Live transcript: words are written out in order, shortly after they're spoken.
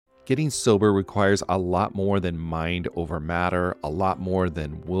Getting sober requires a lot more than mind over matter, a lot more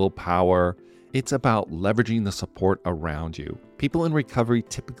than willpower. It's about leveraging the support around you. People in recovery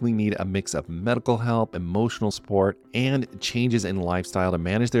typically need a mix of medical help, emotional support, and changes in lifestyle to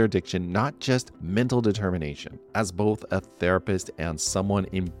manage their addiction, not just mental determination. As both a therapist and someone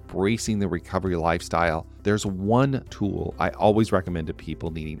embracing the recovery lifestyle, there's one tool I always recommend to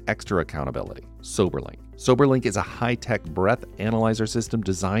people needing extra accountability: SoberLink. SoberLink is a high-tech breath analyzer system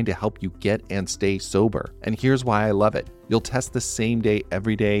designed to help you get and stay sober. And here's why I love it. You'll test the same day,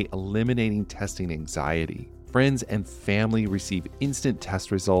 every day, eliminating testing anxiety. Friends and family receive instant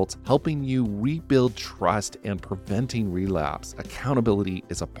test results, helping you rebuild trust and preventing relapse. Accountability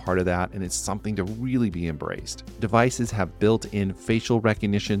is a part of that, and it's something to really be embraced. Devices have built-in facial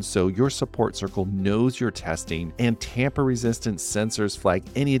recognition, so your support circle knows you're testing, and tamper-resistant sensors flag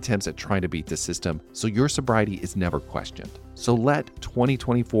any attempts at trying to beat the system, so your sobriety is never questioned. So let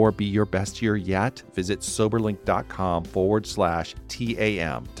 2024 be your best year yet. Visit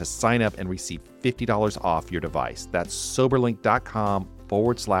soberlink.com/TAM to sign up and receive $50 off your device. That's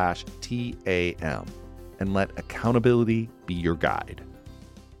soberlink.com/TAM. And let accountability be your guide.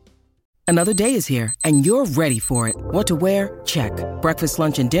 Another day is here, and you're ready for it. What to wear? Check. Breakfast,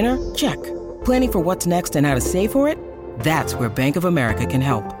 lunch, and dinner? Check. Planning for what's next and how to save for it? That's where Bank of America can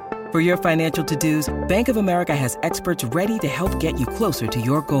help. For your financial to-dos, Bank of America has experts ready to help get you closer to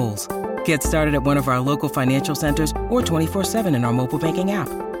your goals. Get started at one of our local financial centers or 24/7 in our mobile banking app.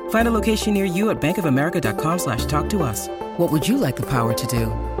 Find a location near you at bankofamerica.com/talktous. What would you like the power to do?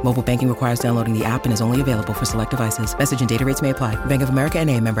 Mobile banking requires downloading the app and is only available for select devices. Message and data rates may apply. Bank of America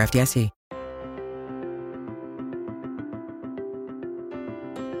N.A., member FDIC.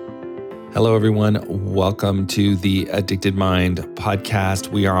 Hello, everyone. Welcome to the Addicted Mind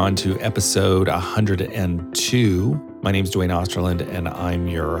podcast. We are on to episode 102. My name is Dwayne Osterland, and I'm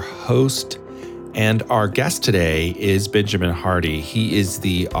your host. And our guest today is Benjamin Hardy. He is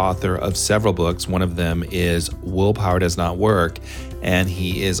the author of several books. One of them is Willpower Does Not Work. And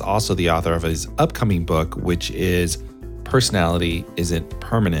he is also the author of his upcoming book, which is Personality Isn't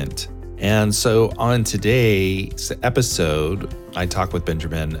Permanent. And so on today's episode, I talk with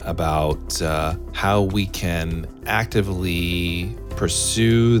Benjamin about how we can actively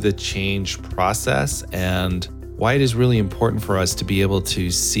pursue the change process and why it is really important for us to be able to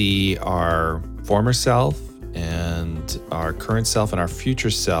see our former self and our current self and our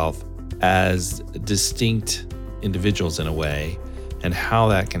future self as distinct individuals in a way, and how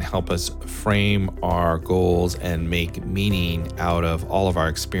that can help us frame our goals and make meaning out of all of our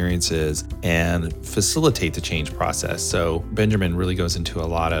experiences and facilitate the change process. So Benjamin really goes into a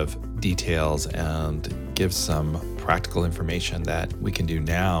lot of details and gives some practical information that we can do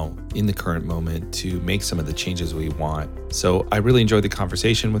now in the current moment to make some of the changes we want. So I really enjoyed the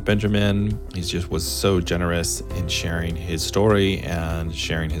conversation with Benjamin. He just was so generous in sharing his story and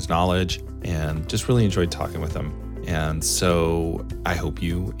sharing his knowledge, and just really enjoyed talking with him. And so I hope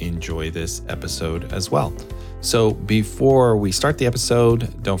you enjoy this episode as well. So before we start the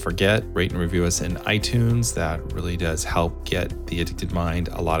episode, don't forget, rate and review us in iTunes. That really does help get The Addicted Mind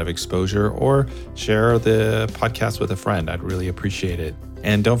a lot of exposure, or share the podcast with a friend. I'd really appreciate it.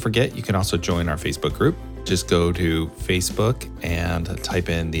 And don't forget, you can also join our Facebook group. Just go to Facebook and type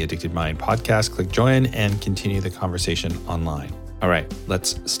in The Addicted Mind podcast, click join, and continue the conversation online. All right,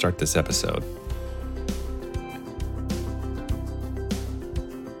 let's start this episode.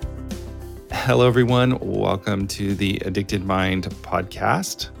 Hello, everyone. Welcome to the Addicted Mind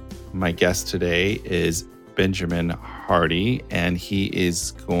podcast. My guest today is Benjamin Hardy, and he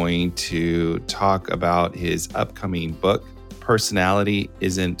is going to talk about his upcoming book, Personality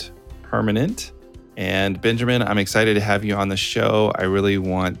Isn't Permanent. And Benjamin, I'm excited to have you on the show. I really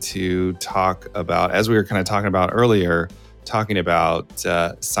want to talk about, as we were kind of talking about earlier, talking about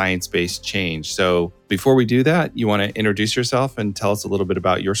science-based change. So before we do that, you want to introduce yourself and tell us a little bit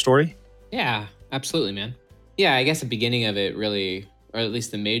about your story? Yeah, absolutely, man. Yeah, I guess the beginning of it really, or at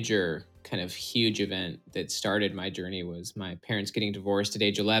least the major kind of huge event that started my journey, was my parents getting divorced at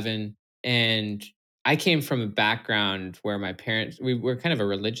age 11. And I came from a background where my parents, we were kind of a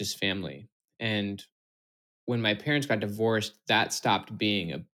religious family. And when my parents got divorced, that stopped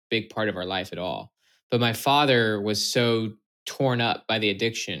being a big part of our life at all. But my father was so torn up by the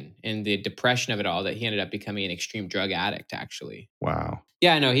addiction and the depression of it all that he ended up becoming an extreme drug addict, actually. Wow.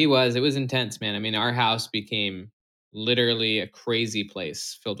 Yeah, no, he was. It was intense, man. I mean, our house became literally a crazy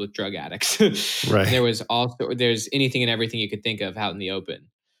place filled with drug addicts. Right. There's anything and everything you could think of out in the open.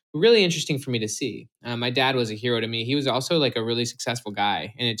 Really interesting for me to see. My dad was a hero to me. He was also like a really successful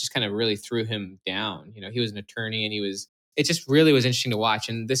guy, and it just kind of really threw him down. You know, he was an attorney, and he was it just really was interesting to watch.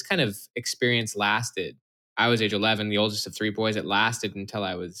 And this kind of experience lasted. I was age 11, the oldest of three boys. It lasted until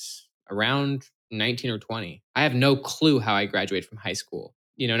I was around 19 or 20. I have no clue how I graduated from high school.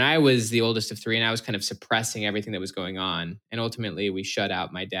 And I was the oldest of three, and I was kind of suppressing everything that was going on. And ultimately, we shut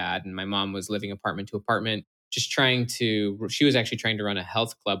out my dad, and my mom was living apartment to apartment, she was actually trying to run a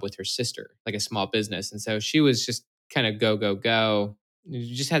health club with her sister, like a small business. And so she was just kind of go, go, go,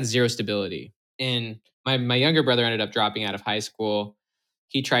 just had zero stability. And my younger brother ended up dropping out of high school.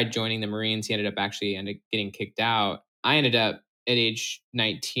 He tried joining the Marines. He ended up getting kicked out. I ended up at age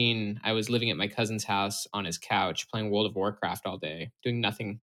 19, I was living at my cousin's house on his couch, playing World of Warcraft all day, doing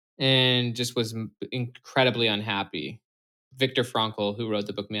nothing, and just was incredibly unhappy. Viktor Frankl, who wrote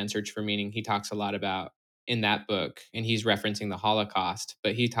the book Man's Search for Meaning, he talks a lot about in that book, and he's referencing the Holocaust,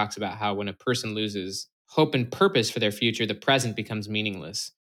 but he talks about how when a person loses hope and purpose for their future, the present becomes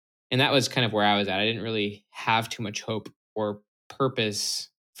meaningless. And that was kind of where I was at. I didn't really have too much hope or purpose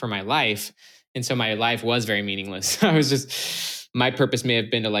for my life. And so my life was very meaningless. My purpose may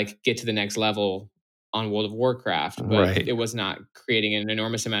have been to like get to the next level on World of Warcraft, but Right. it was not creating an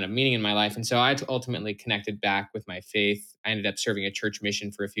enormous amount of meaning in my life. And so I ultimately connected back with my faith. I ended up serving a church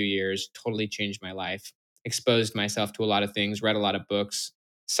mission for a few years, totally changed my life, exposed myself to a lot of things, read a lot of books,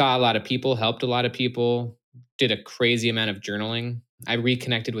 saw a lot of people, helped a lot of people, did a crazy amount of journaling. I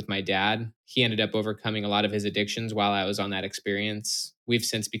reconnected with my dad. He ended up overcoming a lot of his addictions while I was on that experience. We've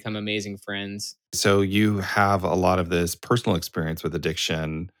since become amazing friends. So you have a lot of this personal experience with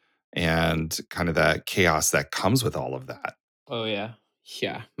addiction and kind of that chaos that comes with all of that. Oh, yeah.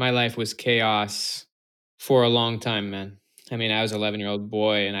 Yeah. My life was chaos for a long time, man. I mean, I was an 11-year-old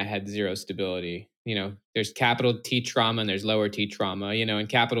boy and I had zero stability. There's capital T trauma and there's lower T trauma. And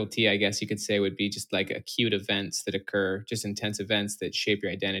capital T, I guess you could say, would be just like acute events that occur, just intense events that shape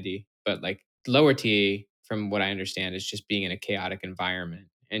your identity. But like lower T, from what I understand, is just being in a chaotic environment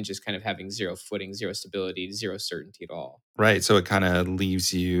and just kind of having zero footing, zero stability, zero certainty at all. Right. So it kind of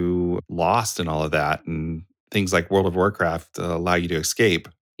leaves you lost in all of that. And things like World of Warcraft allow you to escape.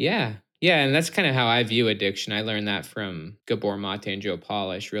 Yeah. Yeah. And that's kind of how I view addiction. I learned that from Gabor Mate and Joe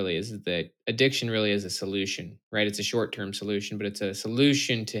Polish, really, is that addiction really is a solution, right? It's a short term solution, but it's a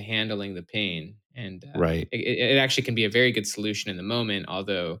solution to handling the pain. And Right. it actually can be a very good solution in the moment,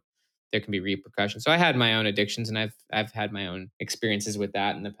 although there can be repercussions. So I had my own addictions and I've had my own experiences with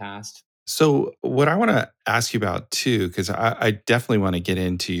that in the past. So what I want to ask you about too, because I definitely want to get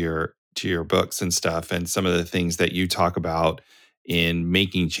into your books and stuff and some of the things that you talk about in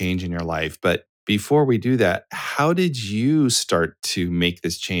making change in your life. But before we do that, how did you start to make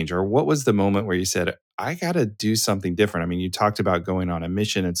this change? Or what was the moment where you said, I got to do something different? I mean, you talked about going on a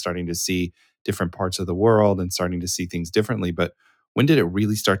mission and starting to see different parts of the world and starting to see things differently. But when did it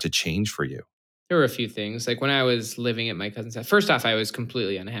really start to change for you? There were a few things. Like when I was living at my cousin's house, first off, I was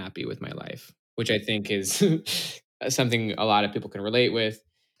completely unhappy with my life, which I think is something a lot of people can relate with.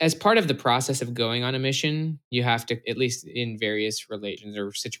 As part of the process of going on a mission, you have to, at least in various relations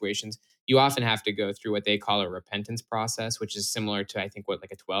or situations, you often have to go through what they call a repentance process, which is similar to, I think, what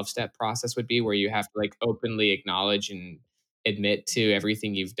like a 12-step process would be, where you have to like openly acknowledge and admit to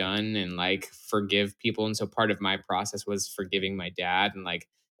everything you've done and like forgive people. And so part of my process was forgiving my dad and like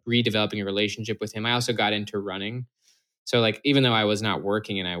redeveloping a relationship with him. I also got into running. So like even though I was not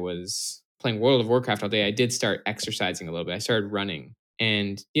working and I was playing World of Warcraft all day, I did start exercising a little bit. I started running.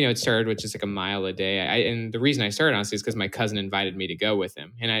 And it started with just like a mile a day. And the reason I started honestly is because my cousin invited me to go with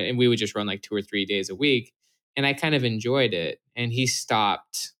him. And we would just run like 2 or 3 days a week. And I kind of enjoyed it. And he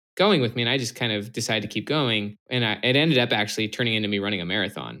stopped going with me and I just kind of decided to keep going. And it ended up actually turning into me running a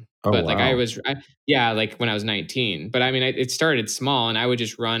marathon. Oh, But like wow. yeah, like when I was 19. But I mean, it started small and I would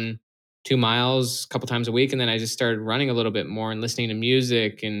just run 2 miles a couple times a week. And then I just started running a little bit more and listening to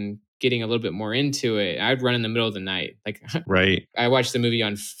music and getting a little bit more into it. I'd run in the middle of the night. Like Right. I watched the movie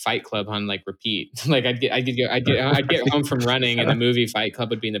on Fight Club on like repeat. Like I'd get home from running and the movie Fight Club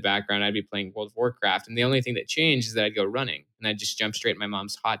would be in the background. I'd be playing World of Warcraft. And the only thing that changed is that I'd go running and I'd just jump straight in my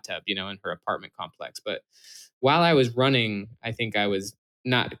mom's hot tub, in her apartment complex. But while I was running, I think I was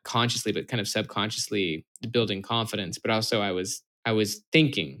not consciously, but kind of subconsciously building confidence. But also I was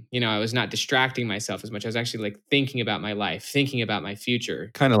thinking, I was not distracting myself as much. I was actually like thinking about my life, thinking about my future.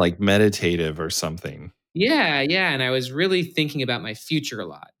 Kind of like meditative or something. Yeah, yeah. And I was really thinking about my future a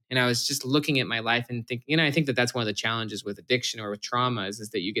lot. And I was just looking at my life and thinking, I think that that's one of the challenges with addiction or with trauma is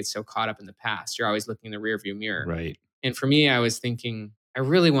that you get so caught up in the past. You're always looking in the rearview mirror. Right. And for me, I was thinking, I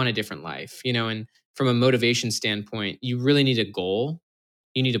really want a different life, and from a motivation standpoint, you really need a goal.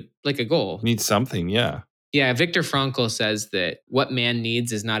 You need a goal. You need something. Yeah. Yeah, Viktor Frankl says that what man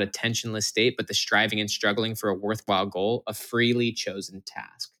needs is not a tensionless state, but the striving and struggling for a worthwhile goal, a freely chosen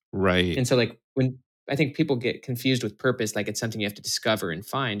task. Right. And so, like, when I think people get confused with purpose, like it's something you have to discover and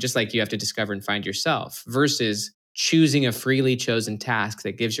find, just like you have to discover and find yourself, versus choosing a freely chosen task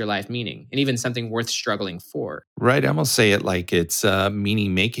that gives your life meaning and even something worth struggling for. Right. I almost say it like it's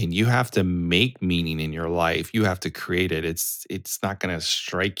meaning making. You have to make meaning in your life. You have to create it. It's not going to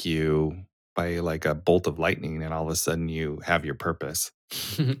strike you by like a bolt of lightning and all of a sudden you have your purpose.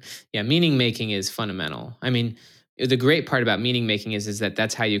 Yeah, meaning making is fundamental. I mean, the great part about meaning making is that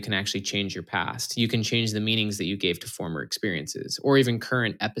that's how you can actually change your past. You can change the meanings that you gave to former experiences or even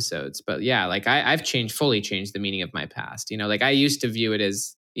current episodes. But yeah, like I've fully changed the meaning of my past. Like I used to view it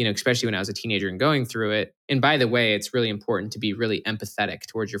as, especially when I was a teenager and going through it. And by the way, it's really important to be really empathetic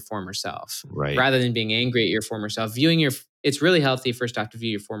towards your former self Right. rather than being angry at your former self. It's really healthy first off to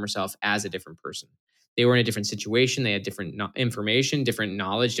view your former self as a different person. They were in a different situation. They had different information, different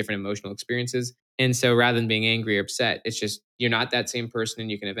knowledge, different emotional experiences. And so rather than being angry or upset, it's just you're not that same person and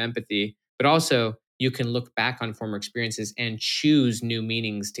you can have empathy, but also you can look back on former experiences and choose new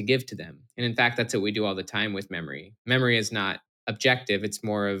meanings to give to them. And in fact, that's what we do all the time with memory. Memory is not objective, it's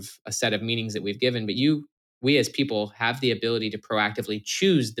more of a set of meanings that we've given, but we as people have the ability to proactively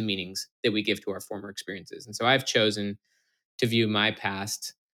choose the meanings that we give to our former experiences. And so I've chosen to view my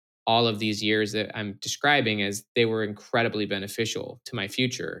past all of these years that I'm describing as they were incredibly beneficial to my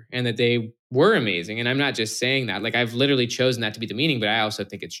future and that they were amazing. And I'm not just saying that, like I've literally chosen that to be the meaning, but I also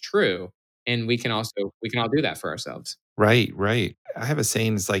think it's true. And we can all do that for ourselves. Right, right. I have a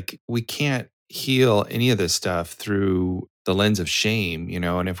saying, it's like we can't heal any of this stuff through the lens of shame,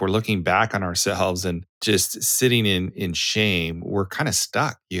 and if we're looking back on ourselves and just sitting in shame, we're kind of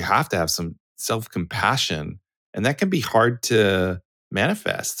stuck. You have to have some self-compassion, and that can be hard to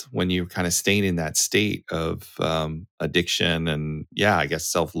manifest when you're kind of staying in that state of addiction and, yeah, I guess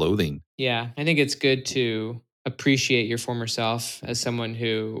self-loathing. Yeah, I think it's good to appreciate your former self as someone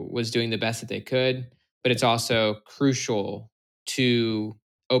who was doing the best that they could, but it's also crucial to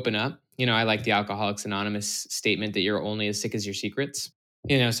open up. I like the Alcoholics Anonymous statement that you're only as sick as your secrets.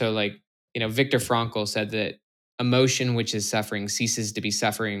 So like, Viktor Frankl said that emotion which is suffering ceases to be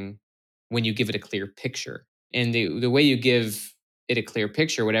suffering when you give it a clear picture. And the way you give it a clear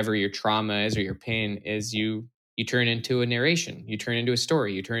picture, whatever your trauma is or your pain is, you turn into a narration, you turn into a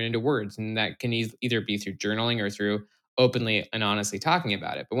story, you turn into words. And that can either be through journaling or through openly and honestly talking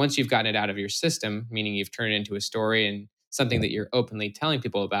about it. But once you've gotten it out of your system, meaning you've turned it into a story and something that you're openly telling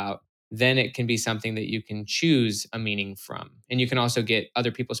people about, then it can be something that you can choose a meaning from. And you can also get other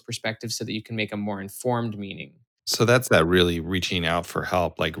people's perspectives so that you can make a more informed meaning. So that's that really reaching out for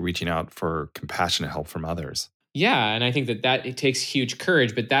help, like reaching out for compassionate help from others. Yeah, and I think that it takes huge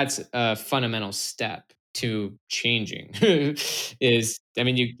courage, but that's a fundamental step to changing.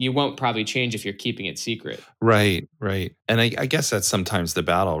 You won't probably change if you're keeping it secret. Right, right. And I guess that's sometimes the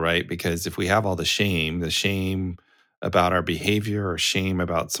battle, right? Because if we have all the shame about our behavior or shame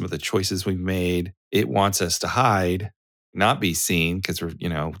about some of the choices we've made, it wants us to hide, not be seen because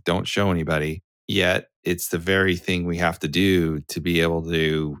don't show anybody. Yet it's the very thing we have to do to be able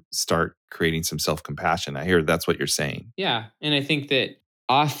to start creating some self compassion. I hear that's what you're saying. Yeah, and I think that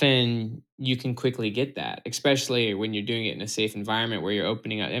often you can quickly get that, especially when you're doing it in a safe environment where you're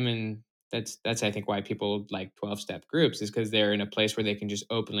opening up. I mean, that's I think why people like 12-step groups is because they're in a place where they can just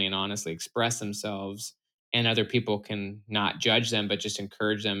openly and honestly express themselves and other people can not judge them but just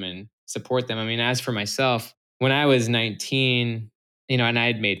encourage them and support them. I mean, as for myself, when I was 19, and I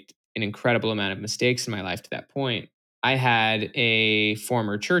had made an incredible amount of mistakes in my life to that point, I had a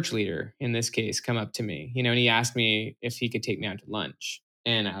former church leader in this case come up to me, and he asked me if he could take me out to lunch.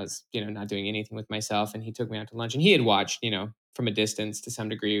 And I was, not doing anything with myself. And he took me out to lunch and he had watched, from a distance to some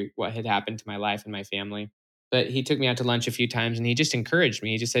degree what had happened to my life and my family. But he took me out to lunch a few times and he just encouraged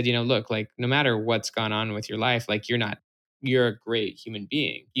me. He just said, look, like no matter what's gone on with your life, like you're a great human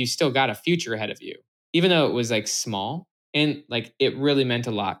being. You still got a future ahead of you, even though it was like small. And like it really meant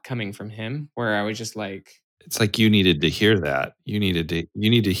a lot coming from him, where I was just like, It's like you needed to hear that. You need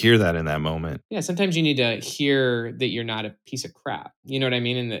to hear that in that moment. yeah, sometimes you need to hear that you're not a piece of crap. You know what I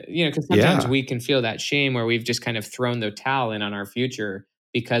mean? And because sometimes Yeah. we can feel that shame where we've just kind of thrown the towel in on our future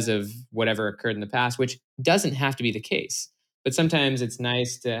because of whatever occurred in the past, which doesn't have to be the case. But sometimes it's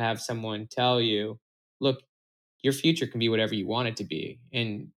nice to have someone tell you, look, your future can be whatever you want it to be.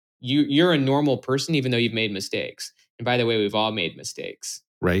 And you're a normal person, even though you've made mistakes. And by the way, we've all made mistakes.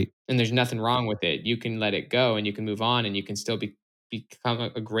 Right. And there's nothing wrong with it. You can let it go and you can move on and you can still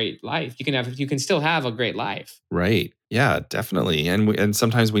become a great life. You can still have a great life. Right. Yeah, definitely. And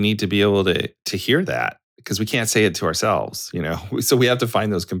sometimes we need to be able to hear that because we can't say it to ourselves, So we have to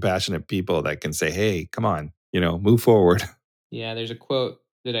find those compassionate people that can say, hey, come on, move forward. Yeah, there's a quote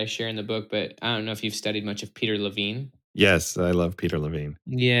that I share in the book, but I don't know if you've studied much of Peter Levine. Yes, I love Peter Levine.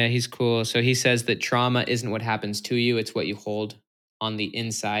 Yeah, he's cool. So he says that trauma isn't what happens to you, it's what you hold on the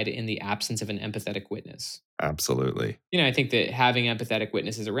inside in the absence of an empathetic witness. Absolutely. I think that having empathetic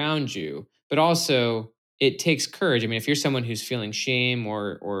witnesses around you, but also it takes courage. I mean, if you're someone who's feeling shame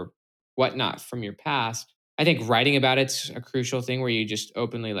or whatnot from your past, I think writing about it's a crucial thing where you just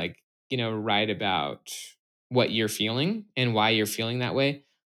openly write about what you're feeling and why you're feeling that way.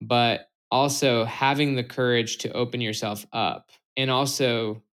 But also having the courage to open yourself up and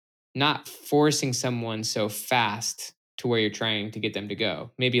also not forcing someone so fast to where you're trying to get them to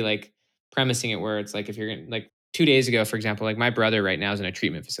go. Maybe like premising it where it's like if you're gonna, like 2 days ago, for example, like my brother right now is in a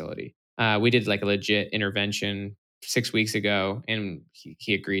treatment facility. We did like a legit intervention 6 weeks ago, and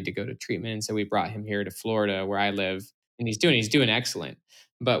he agreed to go to treatment. And so we brought him here to Florida, where I live, and he's doing excellent.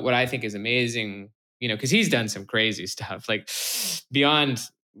 But what I think is amazing, because he's done some crazy stuff, like beyond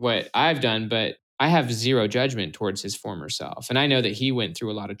what I've done, but I have zero judgment towards his former self. And I know that he went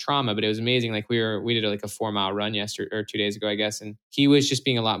through a lot of trauma, but it was amazing. Like we did like a 4 mile run yesterday or 2 days ago, I guess. And he was just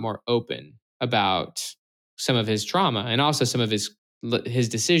being a lot more open about some of his trauma and also some of his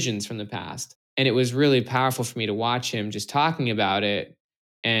decisions from the past. And it was really powerful for me to watch him just talking about it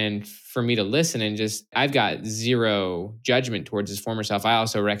and for me to listen and just I've got zero judgment towards his former self. I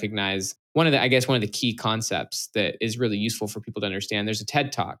also recognize one of the key concepts that is really useful for people to understand. There's a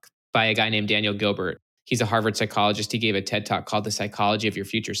TED Talk by a guy named Daniel Gilbert. He's a Harvard psychologist. He gave a TED Talk called The Psychology of Your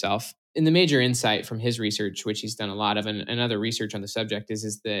Future Self. And the major insight from his research, which he's done a lot of, and other research on the subject,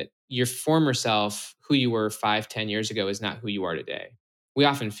 is that your former self, who you were 5-10 years ago, is not who you are today. We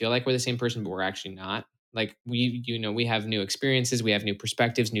often feel like we're the same person, but we're actually not. Like we have new experiences, we have new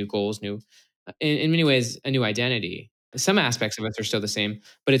perspectives, new goals, in many ways, a new identity. Some aspects of us are still the same,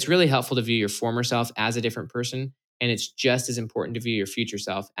 but it's really helpful to view your former self as a different person. And it's just as important to view your future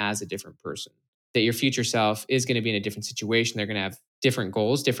self as a different person. That your future self is going to be in a different situation. They're going to have different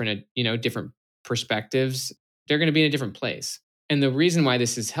goals, different perspectives. They're going to be in a different place. And the reason why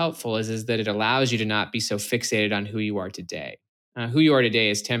this is helpful is that it allows you to not be so fixated on who you are today. Who you are today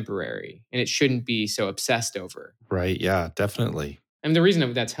is temporary, and it shouldn't be so obsessed over. Right. Yeah, definitely. And the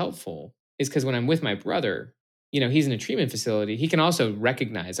reason that's helpful is because when I'm with my brother, he's in a treatment facility. He can also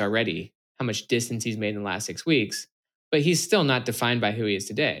recognize already how much distance he's made in the last 6 weeks, but he's still not defined by who he is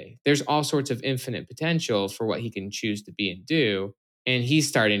today. There's all sorts of infinite potential for what he can choose to be and do. And he's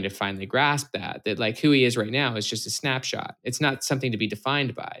starting to finally grasp that like who he is right now is just a snapshot. It's not something to be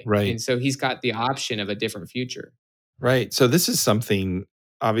defined by. Right. And so he's got the option of a different future. Right. So this is something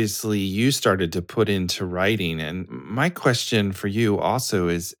obviously you started to put into writing. And my question for you also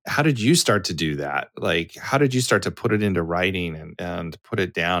is, how did you start to do that? Like, how did you start to put it into writing and put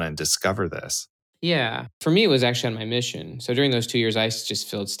it down and discover this? Yeah. For me, it was actually on my mission. So during those 2 years, I just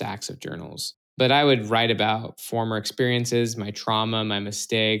filled stacks of journals. But I would write about former experiences, my trauma, my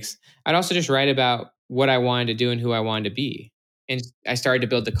mistakes. I'd also just write about what I wanted to do and who I wanted to be. And I started to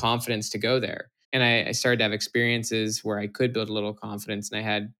build the confidence to go there. And I started to have experiences where I could build a little confidence. And I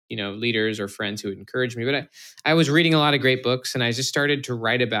had, leaders or friends who would encourage me. But I was reading a lot of great books, and I just started to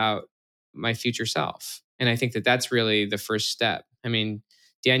write about my future self. And I think that that's really the first step. I mean,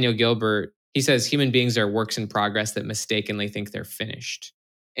 Daniel Gilbert, he says human beings are works in progress that mistakenly think they're finished.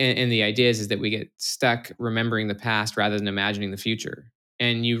 And the idea is that we get stuck remembering the past rather than imagining the future.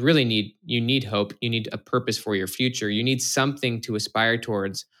 And you really need hope. You need a purpose for your future. You need something to aspire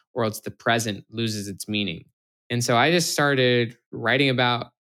towards, or else the present loses its meaning. And so I just started writing about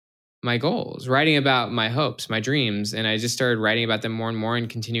my goals, writing about my hopes, my dreams. And I just started writing about them more and more and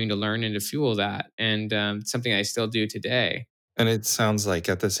continuing to learn and to fuel that. And something I still do today. And it sounds like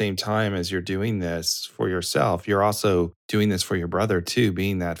at the same time as you're doing this for yourself, you're also doing this for your brother too,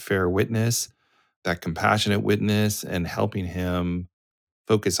 being that fair witness, that compassionate witness, and helping him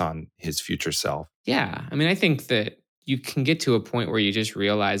focus on his future self. Yeah. I mean, I think that you can get to a point where you just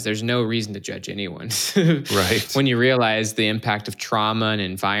realize there's no reason to judge anyone. Right. When you realize the impact of trauma and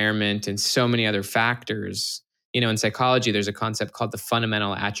environment and so many other factors. In psychology, there's a concept called the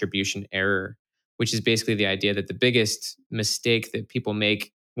fundamental attribution error, which is basically the idea that the biggest mistake that people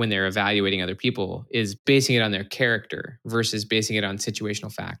make when they're evaluating other people is basing it on their character versus basing it on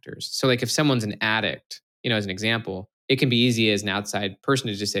situational factors. So like if someone's an addict, as an example, it can be easy as an outside person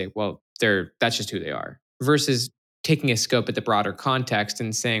to just say, well, that's just who they are, versus taking a scope at the broader context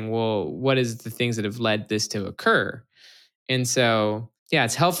and saying, well, what is the things that have led this to occur? And so Yeah,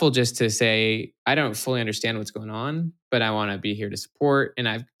 it's helpful just to say, I don't fully understand what's going on, but I want to be here to support.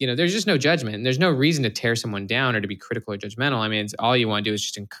 And there's just no judgment. And there's no reason to tear someone down or to be critical or judgmental. I mean, it's all you want to do is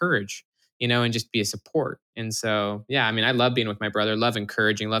just encourage, and just be a support. And so, yeah, I mean, I love being with my brother, love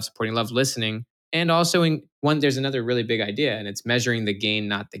encouraging, love supporting, love listening. And also, there's another really big idea, and it's measuring the gain,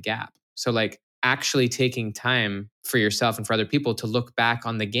 not the gap. So, like, actually taking time for yourself and for other people to look back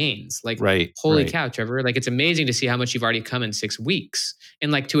on the gains. Like, Right. holy Right. cow, Trevor, like, it's amazing to see how much you've already come in 6 weeks,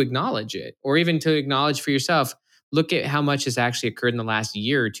 and like to acknowledge it, or even to acknowledge for yourself, look at how much has actually occurred in the last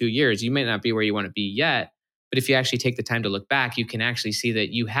year or 2 years. You may not be where you want to be yet, but if you actually take the time to look back, you can actually see that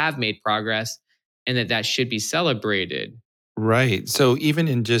you have made progress, and that should be celebrated. Right. So even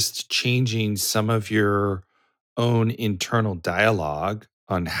in just changing some of your own internal dialogue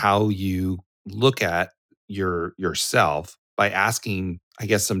on how you look at yourself by asking, I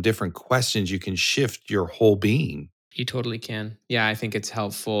guess, some different questions, you can shift your whole being. You totally can. Yeah, I think it's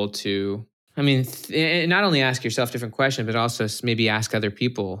helpful to, I mean, not only ask yourself different questions, but also maybe ask other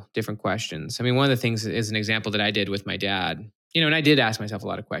people different questions. I mean, one of the things is an example that I did with my dad, and I did ask myself a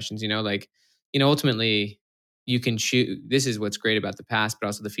lot of questions, like, ultimately you can choose. This is what's great about the past, but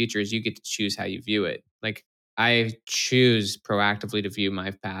also the future is you get to choose how you view it. Like, I choose proactively to view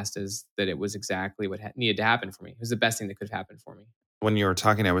my past as that it was exactly what needed to happen for me. It was the best thing that could have happened for me. When you were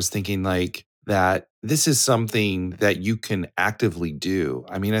talking, I was thinking like that this is something that you can actively do.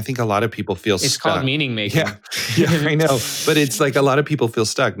 I mean, I think a lot of people feel It's called stuck. meaning Yeah. making. Yeah, I know. But it's like a lot of people feel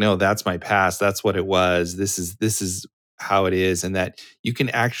stuck. No, that's my past. That's what it was. This is how it is. And that you can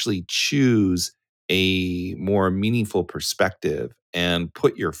actually choose a more meaningful perspective and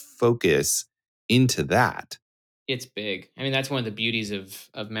put your focus into that. It's big. I mean, that's one of the beauties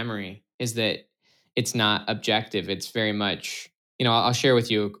of memory is that it's not objective. It's very much, I'll share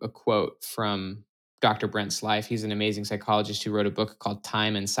with you a quote from Dr. Brent Slife. He's an amazing psychologist who wrote a book called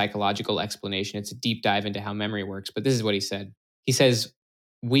Time and Psychological Explanation. It's a deep dive into how memory works, but this is what he said. He says,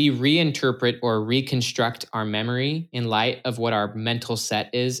 "We reinterpret or reconstruct our memory in light of what our mental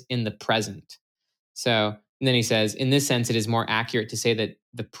set is in the present." So, and then he says, in this sense, it is more accurate to say that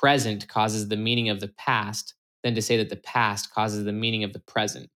the present causes the meaning of the past than to say that the past causes the meaning of the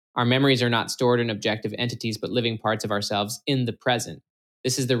present. Our memories are not stored in objective entities, but living parts of ourselves in the present.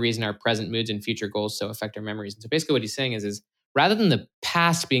 This is the reason our present moods and future goals so affect our memories. And so basically what he's saying is rather than the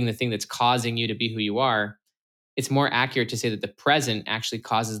past being the thing that's causing you to be who you are, it's more accurate to say that the present actually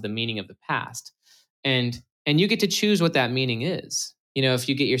causes the meaning of the past. And you get to choose what that meaning is. If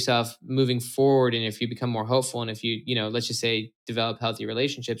you get yourself moving forward, and if you become more hopeful, and if you, let's just say, develop healthy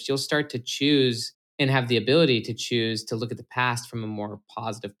relationships, you'll start to choose and have the ability to choose to look at the past from a more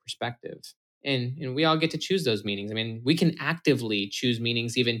positive perspective. And we all get to choose those meanings. I mean, we can actively choose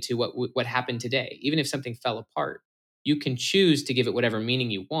meanings even to what happened today. Even if something fell apart, you can choose to give it whatever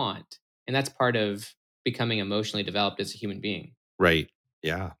meaning you want. And that's part of becoming emotionally developed as a human being. Right.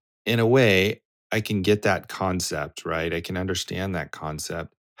 Yeah. In a way, I can get that concept, right? I can understand that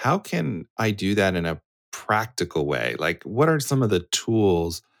concept. How can I do that in a practical way? Like, what are some of the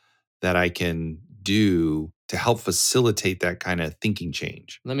tools that I can do to help facilitate that kind of thinking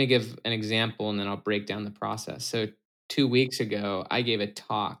change? Let me give an example and then I'll break down the process. So 2 weeks ago, I gave a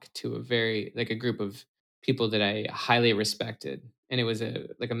talk to a group of people that I highly respected. And it was a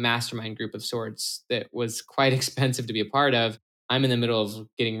mastermind group of sorts that was quite expensive to be a part of. I'm in the middle of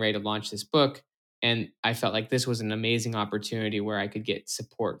getting ready to launch this book. And I felt like this was an amazing opportunity where I could get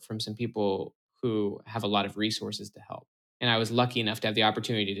support from some people who have a lot of resources to help. And I was lucky enough to have the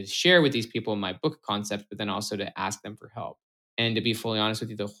opportunity to share with these people my book concept, but then also to ask them for help. And to be fully honest with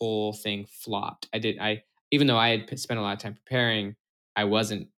you, the whole thing flopped. Even though I had spent a lot of time preparing, I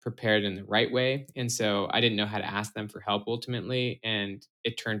wasn't prepared in the right way. And so I didn't know how to ask them for help ultimately. And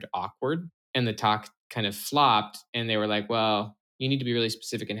it turned awkward and the talk kind of flopped. And they were like, well, you need to be really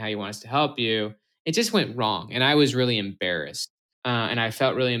specific in how you want us to help you. It just went wrong. And I was really embarrassed. And I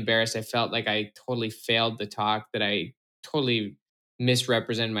felt really embarrassed. I felt like I totally failed the talk, that I totally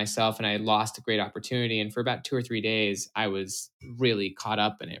misrepresented myself, and I lost a great opportunity. And for about 2 or 3 days, I was really caught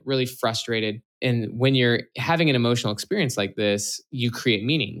up in it, really frustrated. And when you're having an emotional experience like this, you create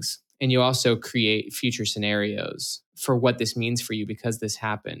meanings and you also create future scenarios for what this means for you because this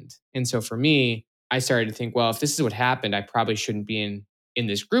happened. And so for me, I started to think, well, if this is what happened, I probably shouldn't be in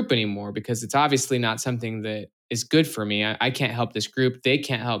this group anymore because it's obviously not something that is good for me. I can't help this group. They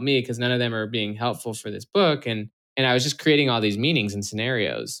can't help me because none of them are being helpful for this book. And I was just creating all these meanings and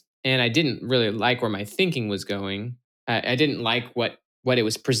scenarios. And I didn't really like where my thinking was going. I didn't like what it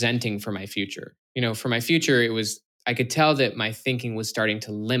was presenting for my future. For my future, it was I could tell that my thinking was starting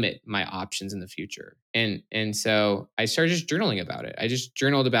to limit my options in the future. And so I started just journaling about it. I just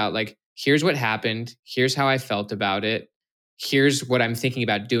journaled about like, here's what happened, here's how I felt about it, here's what I'm thinking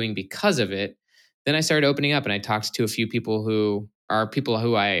about doing because of it. Then I started opening up and I talked to a few people who are people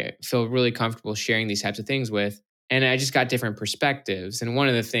who I feel really comfortable sharing these types of things with. And I just got different perspectives. And one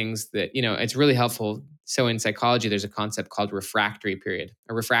of the things that, it's really helpful. So in psychology, there's a concept called refractory period.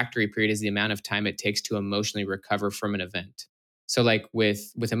 A refractory period is the amount of time it takes to emotionally recover from an event. So like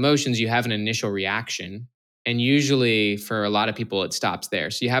with emotions, you have an initial reaction. And usually for a lot of people, it stops there.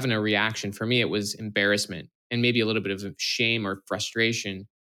 So you have a reaction. For me, it was embarrassment and maybe a little bit of shame or frustration.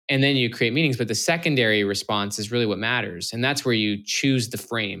 And then you create meanings. But the secondary response is really what matters. And that's where you choose the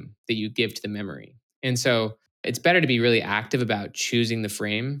frame that you give to the memory. And so it's better to be really active about choosing the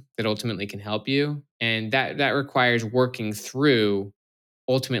frame that ultimately can help you. And that requires working through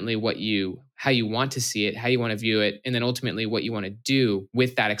ultimately how you want to see it, how you want to view it, and then ultimately what you want to do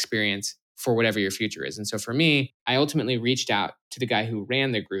with that experience for whatever your future is. And so for me, I ultimately reached out to the guy who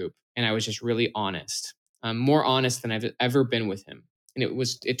ran the group and I was just really honest, more honest than I've ever been with him. And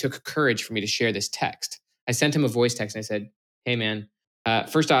it took courage for me to share this text. I sent him a voice text and I said, "Hey man,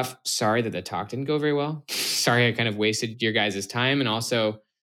 first off, sorry that the talk didn't go very well. Sorry I kind of wasted your guys' time. And also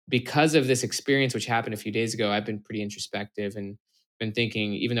because of this experience, which happened a few days ago, I've been pretty introspective and been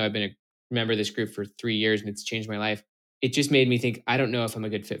thinking, even though I've been a member of this group for 3 years and it's changed my life, it just made me think, I don't know if I'm a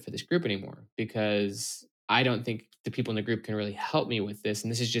good fit for this group anymore because I don't think the people in the group can really help me with this.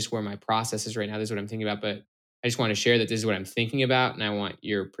 And this is just where my process is right now. This is what I'm thinking about. But I just want to share that this is what I'm thinking about. And I want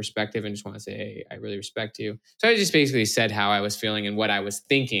your perspective and just want to say, hey, I really respect you." So I just basically said how I was feeling and what I was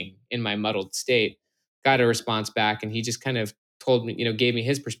thinking in my muddled state, got a response back. And he just kind of told me, gave me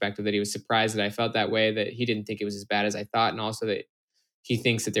his perspective that he was surprised that I felt that way, that he didn't think it was as bad as I thought. And also that he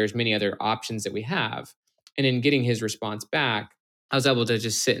thinks that there's many other options that we have. And in getting his response back, I was able to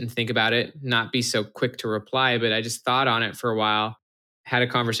just sit and think about it, not be so quick to reply, but I just thought on it for a while, had a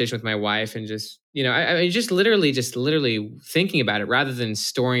conversation with my wife and just, I just literally thinking about it rather than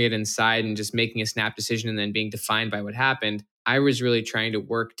storing it inside and just making a snap decision and then being defined by what happened. I was really trying to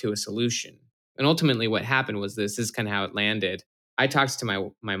work to a solution. And ultimately what happened was this is kind of how it landed. I talked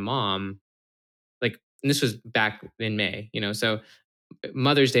to my mom, like, and this was back in May, so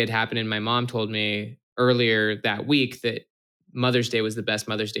Mother's Day had happened, and my mom told me earlier that week that Mother's Day was the best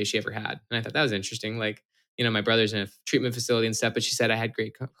Mother's Day she ever had. And I thought that was interesting. Like, my brother's in a treatment facility and stuff, but she said I had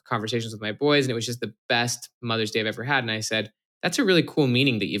great conversations with my boys, and it was just the best Mother's Day I've ever had. And I said, that's a really cool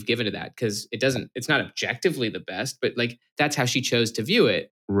meaning that you've given to that, because it's not objectively the best, but like that's how she chose to view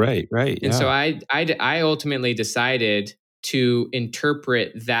it. Right. And Yeah. so I ultimately decided to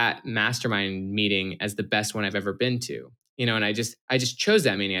interpret that mastermind meeting as the best one I've ever been to. And I just chose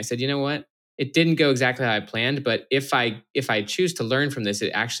that meeting. I said, you know what? It didn't go exactly how I planned, but if I choose to learn from this,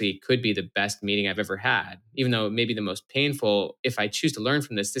 it actually could be the best meeting I've ever had. Even though it may be the most painful, if I choose to learn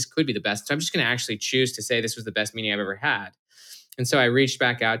from this could be the best. So I'm just going to actually choose to say this was the best meeting I've ever had. And so I reached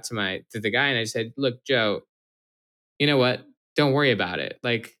back out to the guy and I said, "Look, Joe, you know what? Don't worry about it.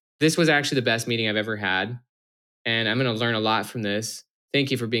 Like, this was actually the best meeting I've ever had. And I'm going to learn a lot from this. Thank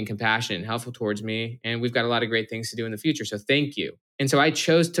you for being compassionate and helpful towards me. And we've got a lot of great things to do in the future. So thank you." And so I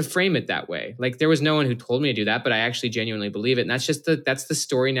chose to frame it that way. Like, there was no one who told me to do that, but I actually genuinely believe it. And that's the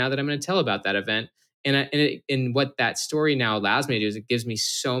story now that I'm going to tell about that event. And what that story now allows me to do is it gives me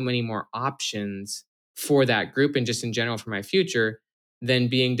so many more options for that group and just in general for my future than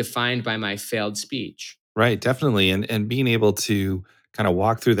being defined by my failed speech. Right, definitely. And being able to kind of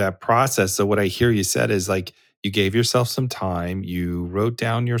walk through that process. So what I hear you said is like you gave yourself some time, you wrote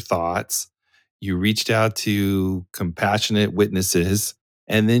down your thoughts, you reached out to compassionate witnesses,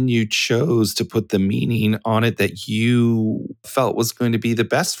 and then you chose to put the meaning on it that you felt was going to be the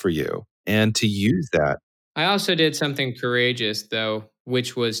best for you and to use that. I also did something courageous, though,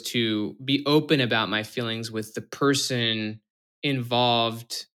 which was to be open about my feelings with the person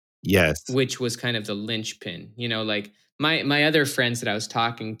involved, Yes. which was kind of the linchpin. Like my other friends that I was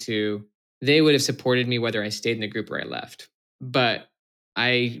talking to, they would have supported me whether I stayed in the group or I left. But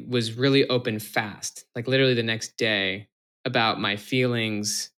I was really open fast, like literally the next day, about my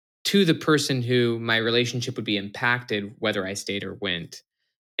feelings to the person who my relationship would be impacted whether I stayed or went.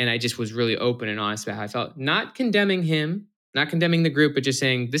 And I just was really open and honest about how I felt, not condemning him, not condemning the group, but just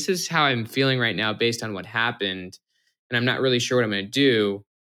saying, this is how I'm feeling right now based on what happened. And I'm not really sure what I'm going to do,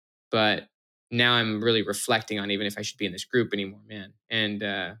 but now I'm really reflecting on even if I should be in this group anymore, man. And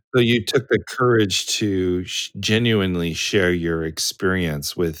So you took the courage to genuinely share your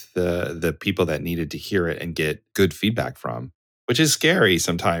experience with the people that needed to hear it and get good feedback from, which is scary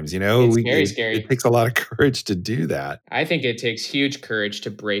sometimes, It's very it scary. takes a lot of courage to do that. I think it takes huge courage to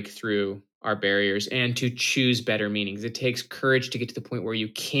break through our barriers and to choose better meanings. It takes courage to get to the point where you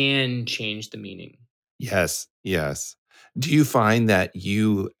can change the meaning. Yes, yes. Do you find that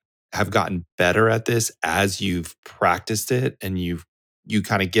you have gotten better at this as you've practiced it and you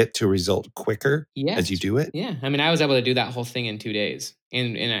kind of get to a result quicker as you Yes. do it? Yeah. I mean, I was able to do that whole thing in 2 days.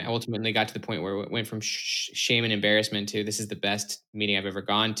 And I ultimately got to the point where it went from shame and embarrassment to this is the best meeting I've ever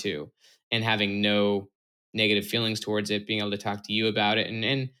gone to, and having no negative feelings towards it, being able to talk to you about it,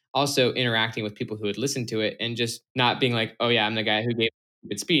 and also interacting with people who had listened to it and just not being like, oh, yeah, I'm the guy who gave a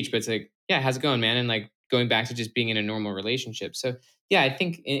good speech, but it's like, yeah, how's it going, man? And like going back to just being in a normal relationship. So, yeah, I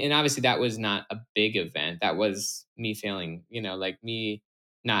think, and obviously that was not a big event. That was me failing, like me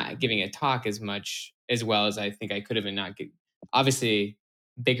not giving a talk as much as well as I think I could have, and not get obviously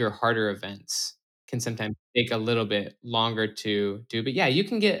bigger, harder events can sometimes take a little bit longer to do. But yeah, you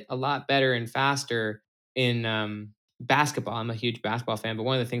can get a lot better and faster in basketball. I'm a huge basketball fan, but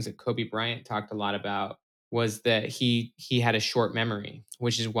one of the things that Kobe Bryant talked a lot about was that he had a short memory,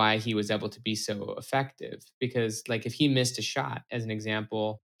 which is why he was able to be so effective. Because like if he missed a shot, as an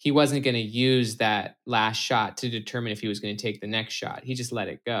example, he wasn't going to use that last shot to determine if he was going to take the next shot. He just let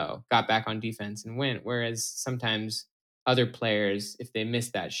it go, got back on defense and went. Whereas sometimes other players, if they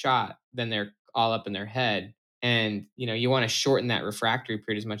miss that shot, then they're all up in their head. And you want to shorten that refractory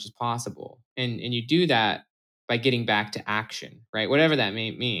period as much as possible. And you do that by getting back to action, right? Whatever that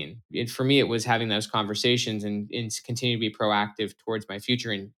may mean. For me, it was having those conversations and continue to be proactive towards my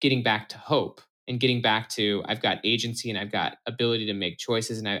future and getting back to hope and getting back to I've got agency and I've got ability to make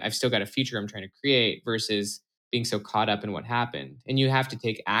choices and I've still got a future I'm trying to create versus being so caught up in what happened. And you have to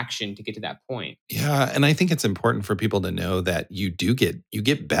take action to get to that point. Yeah, and I think it's important for people to know that you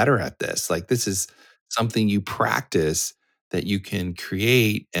get better at this. Like this is something you practice that you can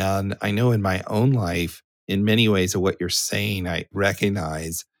create. And I know in my own life, in many ways of what you're saying, I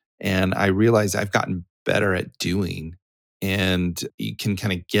recognize and I realize I've gotten better at doing. And you can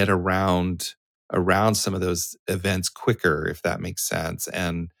kind of get around some of those events quicker, if that makes sense.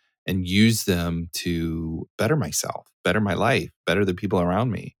 And use them to better myself, better my life, better the people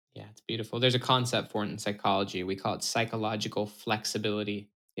around me. Yeah, it's beautiful. There's a concept for it in psychology. We call it psychological flexibility.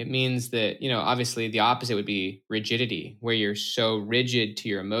 It means that, obviously the opposite would be rigidity, where you're so rigid to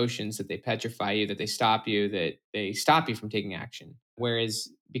your emotions that they petrify you, that they stop you, that they stop you from taking action. Whereas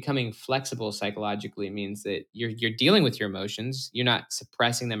becoming flexible psychologically means that you're dealing with your emotions, you're not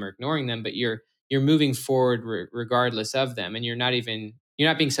suppressing them or ignoring them, but you're moving forward regardless of them, and you're not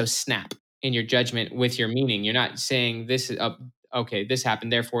being so snap in your judgment with your meaning. You're not saying this is okay, this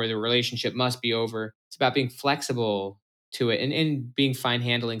happened, therefore the relationship must be over. It's about being flexible to it and being fine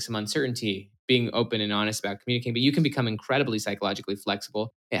handling some uncertainty, being open and honest about communicating. But you can become incredibly psychologically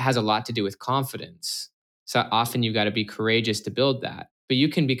flexible. It has a lot to do with confidence. So often you've got to be courageous to build that. But you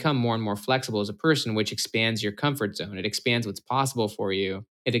can become more and more flexible as a person, which expands your comfort zone. It expands what's possible for you.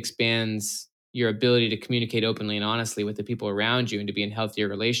 It expands your ability to communicate openly and honestly with the people around you and to be in healthier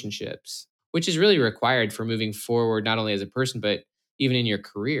relationships, which is really required for moving forward, not only as a person, but even in your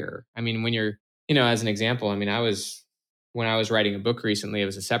career. I mean, when you're, as an example, I mean, when I was writing a book recently, it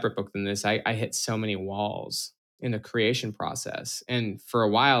was a separate book than this. I hit so many walls in the creation process. And for a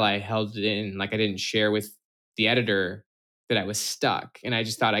while, I held it in, like I didn't share with the editor that I was stuck. And I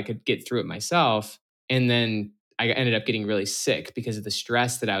just thought I could get through it myself. And then I ended up getting really sick because of the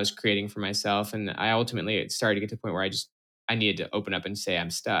stress that I was creating for myself. And I ultimately it started to get to the point where I needed to open up and say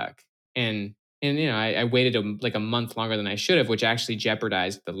I'm stuck. And I waited like a month longer than I should have, which actually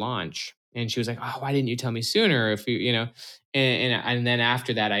jeopardized the launch. And she was like, "Oh, why didn't you tell me sooner?" If and then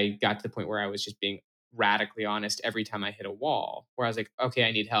after that, I got to the point where I was just being radically honest every time I hit a wall, where I was like, "Okay,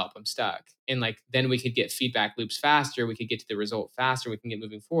 I need help. I'm stuck." And like then we could get feedback loops faster. We could get to the result faster. We can get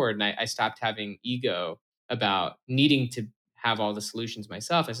moving forward. And I stopped having ego about needing to have all the solutions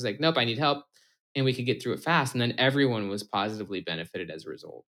myself. I was like, "Nope, I need help." And we could get through it fast. And then everyone was positively benefited as a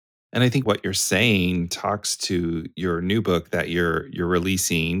result. And I think what you're saying talks to your new book that you're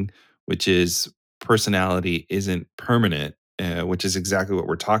releasing, which is personality isn't permanent, which is exactly what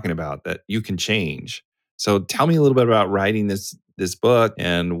we're talking about. That you can change. So tell me a little bit about writing this book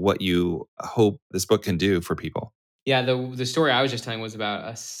and what you hope this book can do for people. Yeah, the story I was just telling was about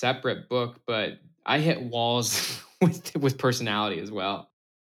a separate book, but I hit walls with personality as well.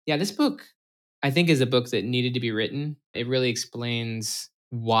 Yeah, this book I think is a book that needed to be written. It really explains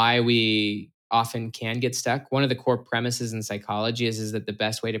why we often can get stuck. One of the core premises in psychology is that the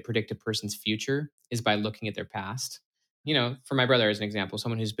best way to predict a person's future is by looking at their past. For my brother as an example,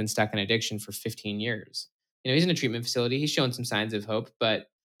 someone who's been stuck in addiction for 15 years. He's in a treatment facility. He's showing some signs of hope, but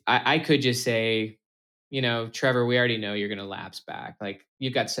I could just say, Trevor, we already know you're going to lapse back. Like,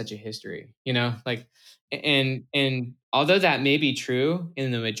 you've got such a history, like, and although that may be true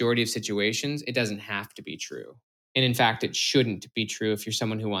in the majority of situations, it doesn't have to be true. And in fact, it shouldn't be true if you're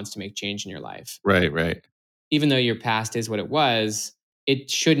someone who wants to make change in your life. Right, right. Even though your past is what it was, it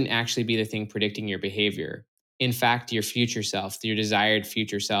shouldn't actually be the thing predicting your behavior. In fact, your future self, your desired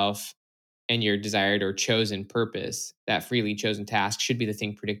future self, and your desired or chosen purpose, that freely chosen task, should be the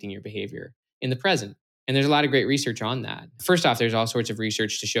thing predicting your behavior in the present. And there's a lot of great research on that. First off, there's all sorts of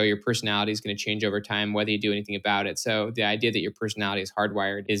research to show your personality is going to change over time, whether you do anything about it. So the idea that your personality is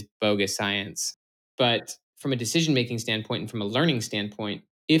hardwired is bogus science. But from a decision making standpoint and from a learning standpoint,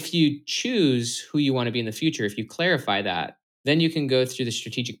 if you choose who you want to be in the future, if you clarify that, then you can go through the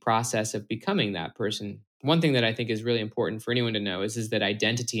strategic process of becoming that person. One thing that I think is really important for anyone to know is that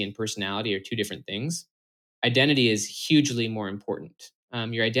identity and personality are two different things. Identity is hugely more important.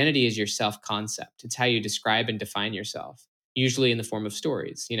 Your identity is your self-concept. It's how you describe and define yourself, usually in the form of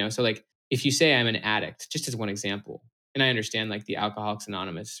stories. So like, if you say I'm an addict, just as one example, and I understand like the Alcoholics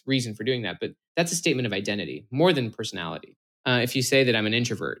Anonymous reason for doing that, but that's a statement of identity more than personality. If you say that I'm an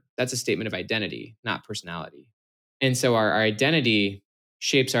introvert, that's a statement of identity, not personality. And so our identity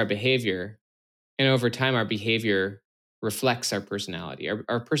shapes our behavior. And over time, our behavior reflects our personality.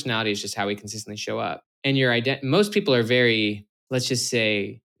 Our personality is just how we consistently show up. And most people are very, let's just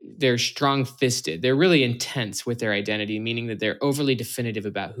say, they're strong fisted. They're really intense with their identity, meaning that they're overly definitive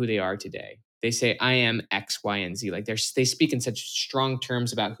about who they are today. They say, I am X, Y, and Z. Like they speak in such strong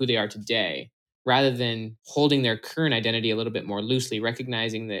terms about who they are today, rather than holding their current identity a little bit more loosely,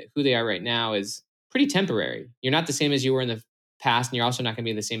 recognizing that who they are right now is pretty temporary. You're not the same as you were in the past, and you're also not going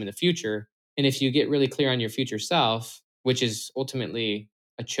to be the same in the future. And if you get really clear on your future self, which is ultimately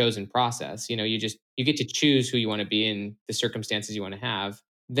a chosen process, you get to choose who you want to be in the circumstances you want to have,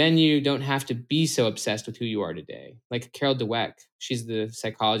 then you don't have to be so obsessed with who you are today. Like Carol Dweck, she's the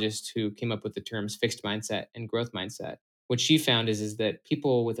psychologist who came up with the terms fixed mindset and growth mindset. What she found is that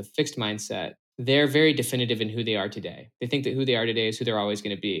people with a fixed mindset, they're very definitive in who they are today. They think that who they are today is who they're always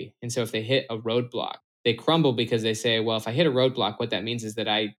going to be. And so if they hit a roadblock, they crumble because they say, well, if I hit a roadblock, what that means is that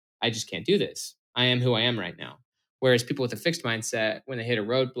I just can't do this. I am who I am right now. Whereas people with a fixed mindset, when they hit a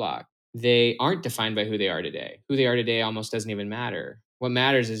roadblock, they aren't defined by who they are today. Who they are today almost doesn't even matter. What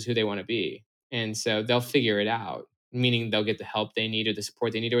matters is who they want to be. And so they'll figure it out, meaning they'll get the help they need or the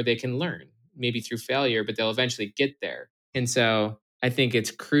support they need, or they can learn, maybe through failure, but they'll eventually get there. And so I think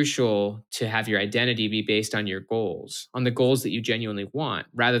it's crucial to have your identity be based on your goals, on the goals that you genuinely want,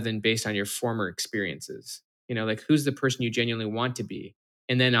 rather than based on your former experiences. Like, who's the person you genuinely want to be?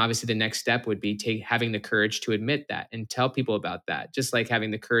 And then obviously the next step would be having the courage to admit that and tell people about that. Just like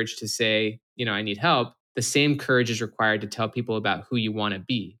having the courage to say, I need help. The same courage is required to tell people about who you want to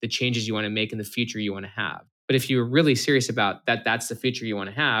be, the changes you want to make in the future you want to have. But if you're really serious about that, that's the future you want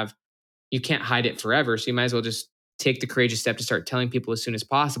to have, you can't hide it forever. So you might as well just take the courageous step to start telling people as soon as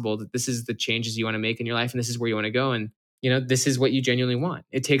possible that this is the changes you want to make in your life and this is where you want to go. And, this is what you genuinely want.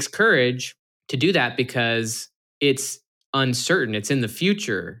 It takes courage to do that because it's uncertain. It's in the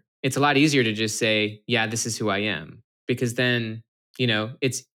future. It's a lot easier to just say, yeah, this is who I am, because then,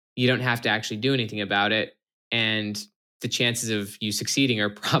 you don't have to actually do anything about it. And the chances of you succeeding are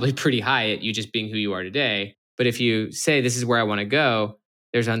probably pretty high at you just being who you are today. But if you say, this is where I want to go,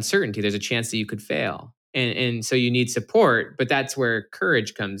 there's uncertainty. There's a chance that you could fail. And so you need support, but that's where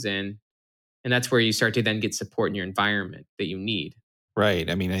courage comes in. And that's where you start to then get support in your environment that you need. Right.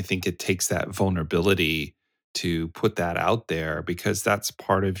 I mean, I think it takes that vulnerability to put that out there because that's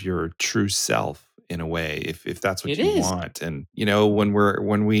part of your true self in a way, if that's what It you is. want. And,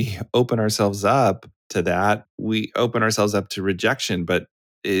 when we open ourselves up to that, we open ourselves up to rejection, but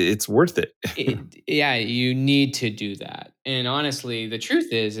it's worth it. Yeah, you need to do that. And honestly, the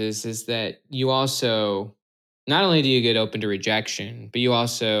truth is that you also, not only do you get open to rejection, but you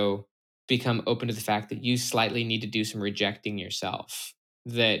also become open to the fact that you slightly need to do some rejecting yourself.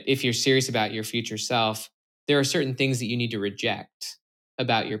 That if you're serious about your future self, there are certain things that you need to reject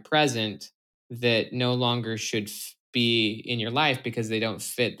about your present that no longer should be in your life because they don't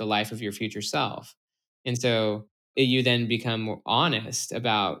fit the life of your future self. And so you then become more honest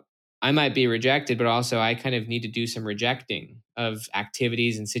about, I might be rejected, but also I kind of need to do some rejecting of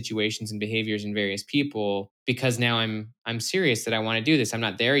activities and situations and behaviors in various people because now I'm serious that I want to do this. I'm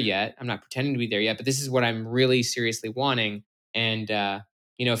not there yet. I'm not pretending to be there yet, but this is what I'm really seriously wanting. And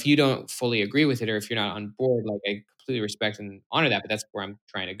if you don't fully agree with it or if you're not on board, like, I completely respect and honor that, but that's where I'm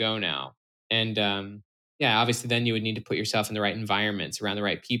trying to go now. And yeah, obviously then you would need to put yourself in the right environments around the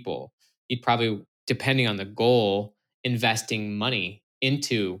right people. You'd probably depending on the goal, investing money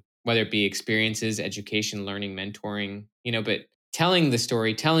into whether it be experiences, education, learning, mentoring, but telling the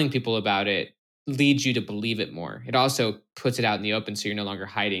story, telling people about it leads you to believe it more. It also puts it out in the open so you're no longer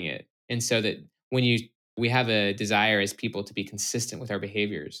hiding it. And so that when we have a desire as people to be consistent with our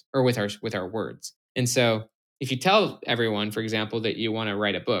behaviors or with our words. And so if you tell everyone, for example, that you want to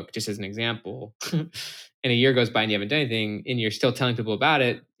write a book, just as an example, and a year goes by and you haven't done anything and you're still telling people about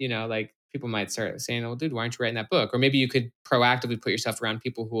it, like people might start saying, "Oh, dude, why aren't you writing that book?" Or maybe you could proactively put yourself around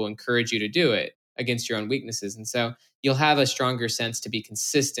people who will encourage you to do it against your own weaknesses. And so you'll have a stronger sense to be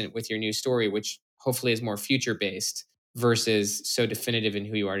consistent with your new story, which hopefully is more future based versus so definitive in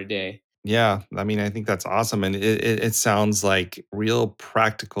who you are today. Yeah, I mean, I think that's awesome, and it sounds like real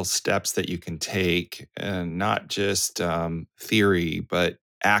practical steps that you can take, and not just theory, but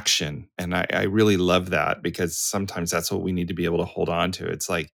action. And I really love that because sometimes that's what we need to be able to hold on to. It's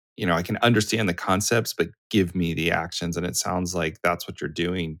like, I can understand the concepts, but give me the actions. And it sounds like that's what you're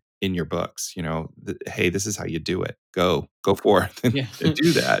doing in your books. Hey, this is how you do it. Go forth and Yeah.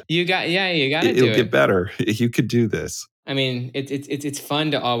 do that. You got to do It'll get it. better. You could do this. I mean, it's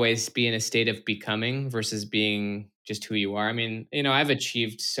fun to always be in a state of becoming versus being just who you are. I mean, I've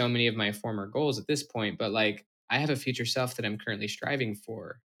achieved so many of my former goals at this point, but like I have a future self that I'm currently striving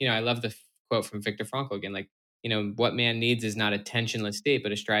for. I love the quote from Viktor Frankl again, like, what man needs is not a tensionless state,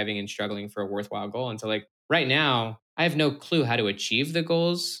 but a striving and struggling for a worthwhile goal. And so like right now, I have no clue how to achieve the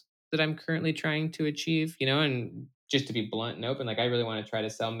goals that I'm currently trying to achieve, and just to be blunt and open, like I really want to try to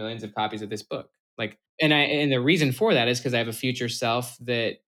sell millions of copies of this book. Like, and the reason for that is because I have a future self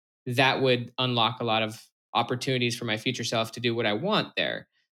that would unlock a lot of opportunities for my future self to do what I want there.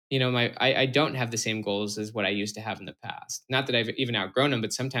 I don't have the same goals as what I used to have in the past. Not that I've even outgrown them,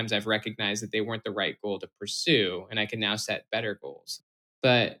 but sometimes I've recognized that they weren't the right goal to pursue, and I can now set better goals.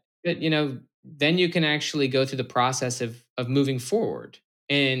 But then you can actually go through the process of moving forward,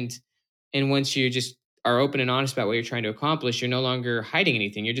 and once you just are open and honest about what you're trying to accomplish, you're no longer hiding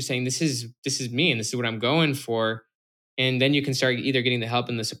anything. You're just saying, this is me and this is what I'm going for. And then you can start either getting the help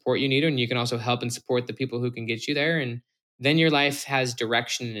and the support you need, and you can also help and support the people who can get you there. And then your life has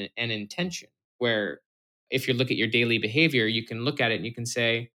direction and intention. Where if you look at your daily behavior, you can look at it and you can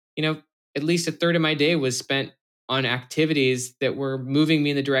say, at least a third of my day was spent on activities that were moving me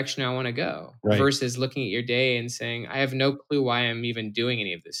in the direction I want to go, Right. versus looking at your day and saying, I have no clue why I'm even doing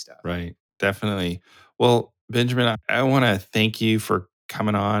any of this stuff. Right. Definitely. Well, Benjamin, I want to thank you for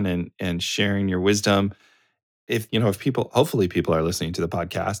coming on and sharing your wisdom. If people, hopefully people are listening to the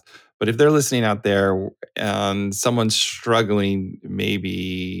podcast, but if they're listening out there and someone's struggling,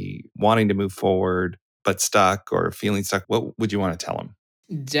 maybe wanting to move forward, but stuck or feeling stuck, what would you want to tell them?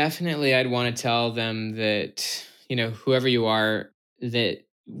 Definitely, I'd want to tell them that, whoever you are, that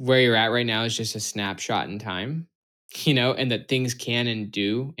where you're at right now is just a snapshot in time, and that things can and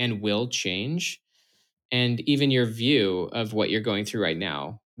do and will change. And even your view of what you're going through right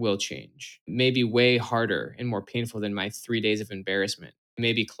now will change. Maybe way harder and more painful than my 3 days of embarrassment,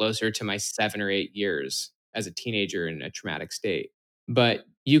 maybe closer to my 7 or 8 years as a teenager in a traumatic state. But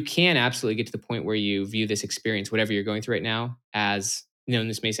you can absolutely get to the point where you view this experience, whatever you're going through right now, as, and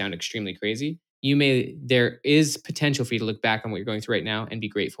this may sound extremely crazy. There is potential for you to look back on what you're going through right now and be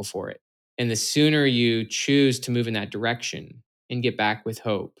grateful for it. And the sooner you choose to move in that direction and get back with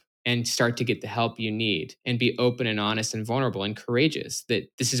hope and start to get the help you need and be open and honest and vulnerable and courageous that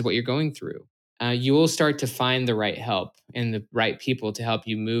this is what you're going through, you will start to find the right help and the right people to help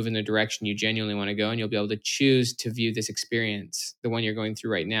you move in the direction you genuinely want to go. And you'll be able to choose to view this experience, the one you're going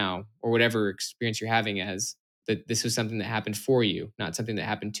through right now, or whatever experience you're having, as that this was something that happened for you, not something that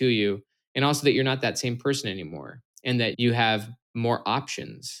happened to you. And also that you're not that same person anymore, and that you have more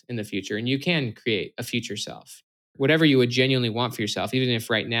options in the future and you can create a future self. Whatever you would genuinely want for yourself, even if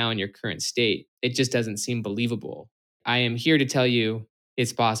right now in your current state, it just doesn't seem believable. I am here to tell you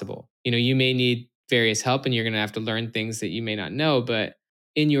it's possible. You may need various help and you're going to have to learn things that you may not know, but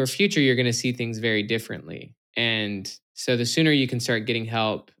in your future, you're going to see things very differently. And so the sooner you can start getting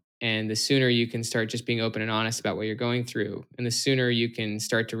help, and the sooner you can start just being open and honest about what you're going through, and the sooner you can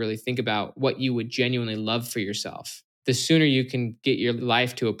start to really think about what you would genuinely love for yourself, the sooner you can get your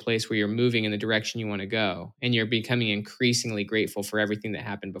life to a place where you're moving in the direction you want to go and you're becoming increasingly grateful for everything that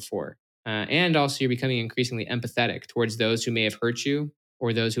happened before. And also, you're becoming increasingly empathetic towards those who may have hurt you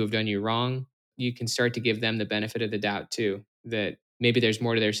or those who have done you wrong. You can start to give them the benefit of the doubt too, that maybe there's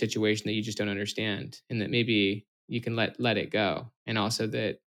more to their situation that you just don't understand, and that maybe you can let it go. And also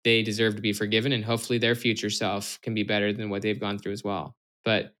that they deserve to be forgiven, and hopefully their future self can be better than what they've gone through as well.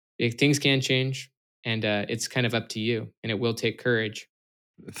 But things can change. And it's kind of up to you, and it will take courage.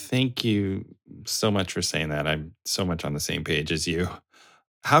 Thank you so much for saying that. I'm so much on the same page as you.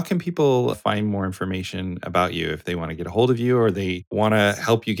 How can people find more information about you if they want to get a hold of you or they want to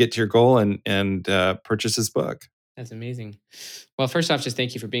help you get to your goal and purchase this book? That's amazing. Well, first off, just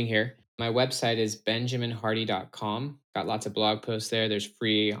thank you for being here. My website is benjaminhardy.com. Got lots of blog posts there. There's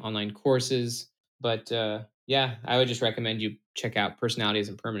free online courses. But yeah, I would just recommend you check out Personality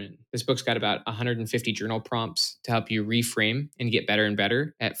Isn't Permanent. This book's got about 150 journal prompts to help you reframe and get better and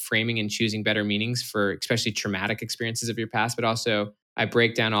better at framing and choosing better meanings for especially traumatic experiences of your past. But also, I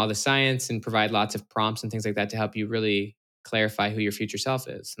break down all the science and provide lots of prompts and things like that to help you really clarify who your future self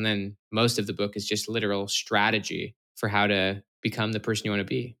is. And then most of the book is just literal strategy for how to become the person you want to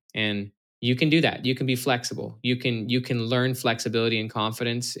be. And you can do that. You can be flexible. You can learn flexibility and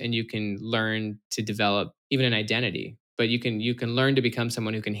confidence, and you can learn to develop even an identity. But you can learn to become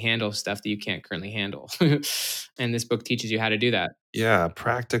someone who can handle stuff that you can't currently handle. And this book teaches you how to do that. Yeah,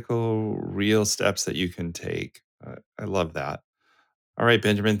 practical, real steps that you can take. I love that. All right,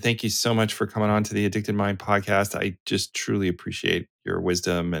 Benjamin, thank you so much for coming on to the Addicted Mind podcast. I just truly appreciate your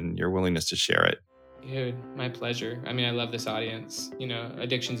wisdom and your willingness to share it. Dude, my pleasure. I mean, I love this audience. You know,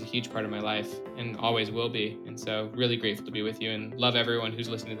 addiction's a huge part of my life and always will be. And so really grateful to be with you and love everyone who's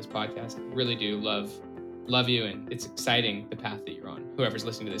listening to this podcast. Really do love you. And it's exciting the path that you're on, whoever's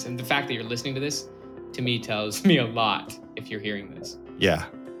listening to this. And the fact that you're listening to this, to me, tells me a lot if you're hearing this. Yeah,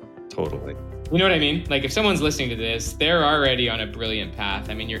 totally. You know what I mean? Like if someone's listening to this, they're already on a brilliant path.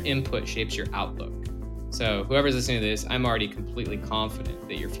 I mean, your input shapes your outlook. So whoever's listening to this, I'm already completely confident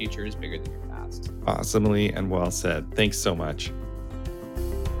that your future is bigger than your past. Awesomely and well said. Thanks so much.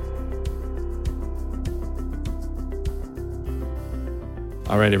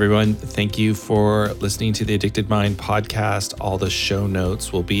 All right, everyone. Thank you for listening to the Addicted Mind podcast. All the show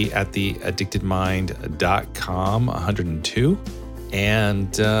notes will be at the addictedmind.com 102.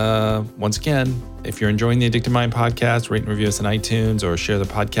 And once again, if you're enjoying the Addicted Mind podcast, rate and review us on iTunes or share the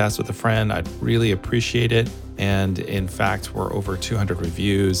podcast with a friend. I'd really appreciate it. And in fact, we're over 200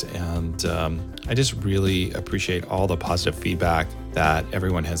 reviews. And I just really appreciate all the positive feedback that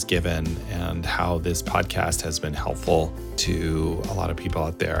everyone has given and how this podcast has been helpful to a lot of people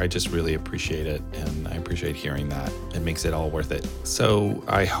out there. I just really appreciate it. And I appreciate hearing that. It makes it all worth it. So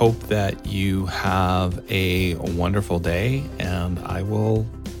I hope that you have a wonderful day, and I will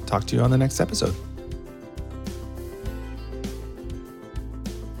talk to you on the next episode.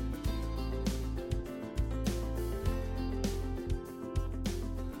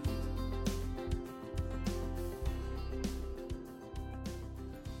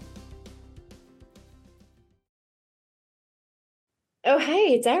 Oh,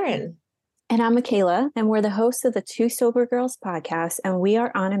 hey, it's Erin. And I'm Michaela, and we're the hosts of the Two Sober Girls podcast, and we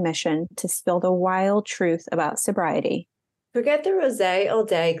are on a mission to spill the wild truth about sobriety. Forget the rosé all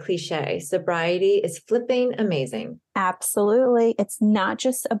day cliche. Sobriety is flipping amazing. Absolutely. It's not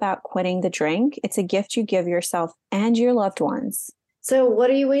just about quitting the drink. It's a gift you give yourself and your loved ones. So what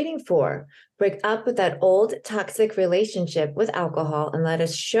are you waiting for? Break up with that old toxic relationship with alcohol and let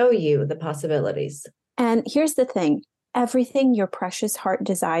us show you the possibilities. And here's the thing. Everything your precious heart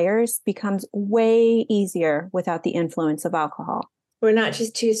desires becomes way easier without the influence of alcohol. We're not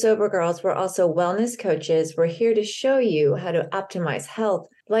just two sober girls. We're also wellness coaches. We're here to show you how to optimize health,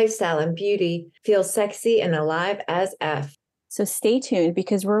 lifestyle, and beauty, feel sexy and alive as F. So stay tuned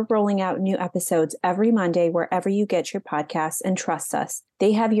because we're rolling out new episodes every Monday wherever you get your podcasts, and trust us,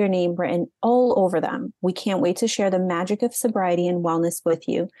 they have your name written all over them. We can't wait to share the magic of sobriety and wellness with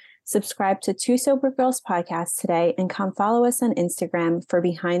you. Subscribe to Two Sober Girls podcast today and come follow us on Instagram for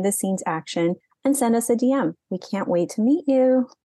behind the scenes action and send us a DM. We can't wait to meet you.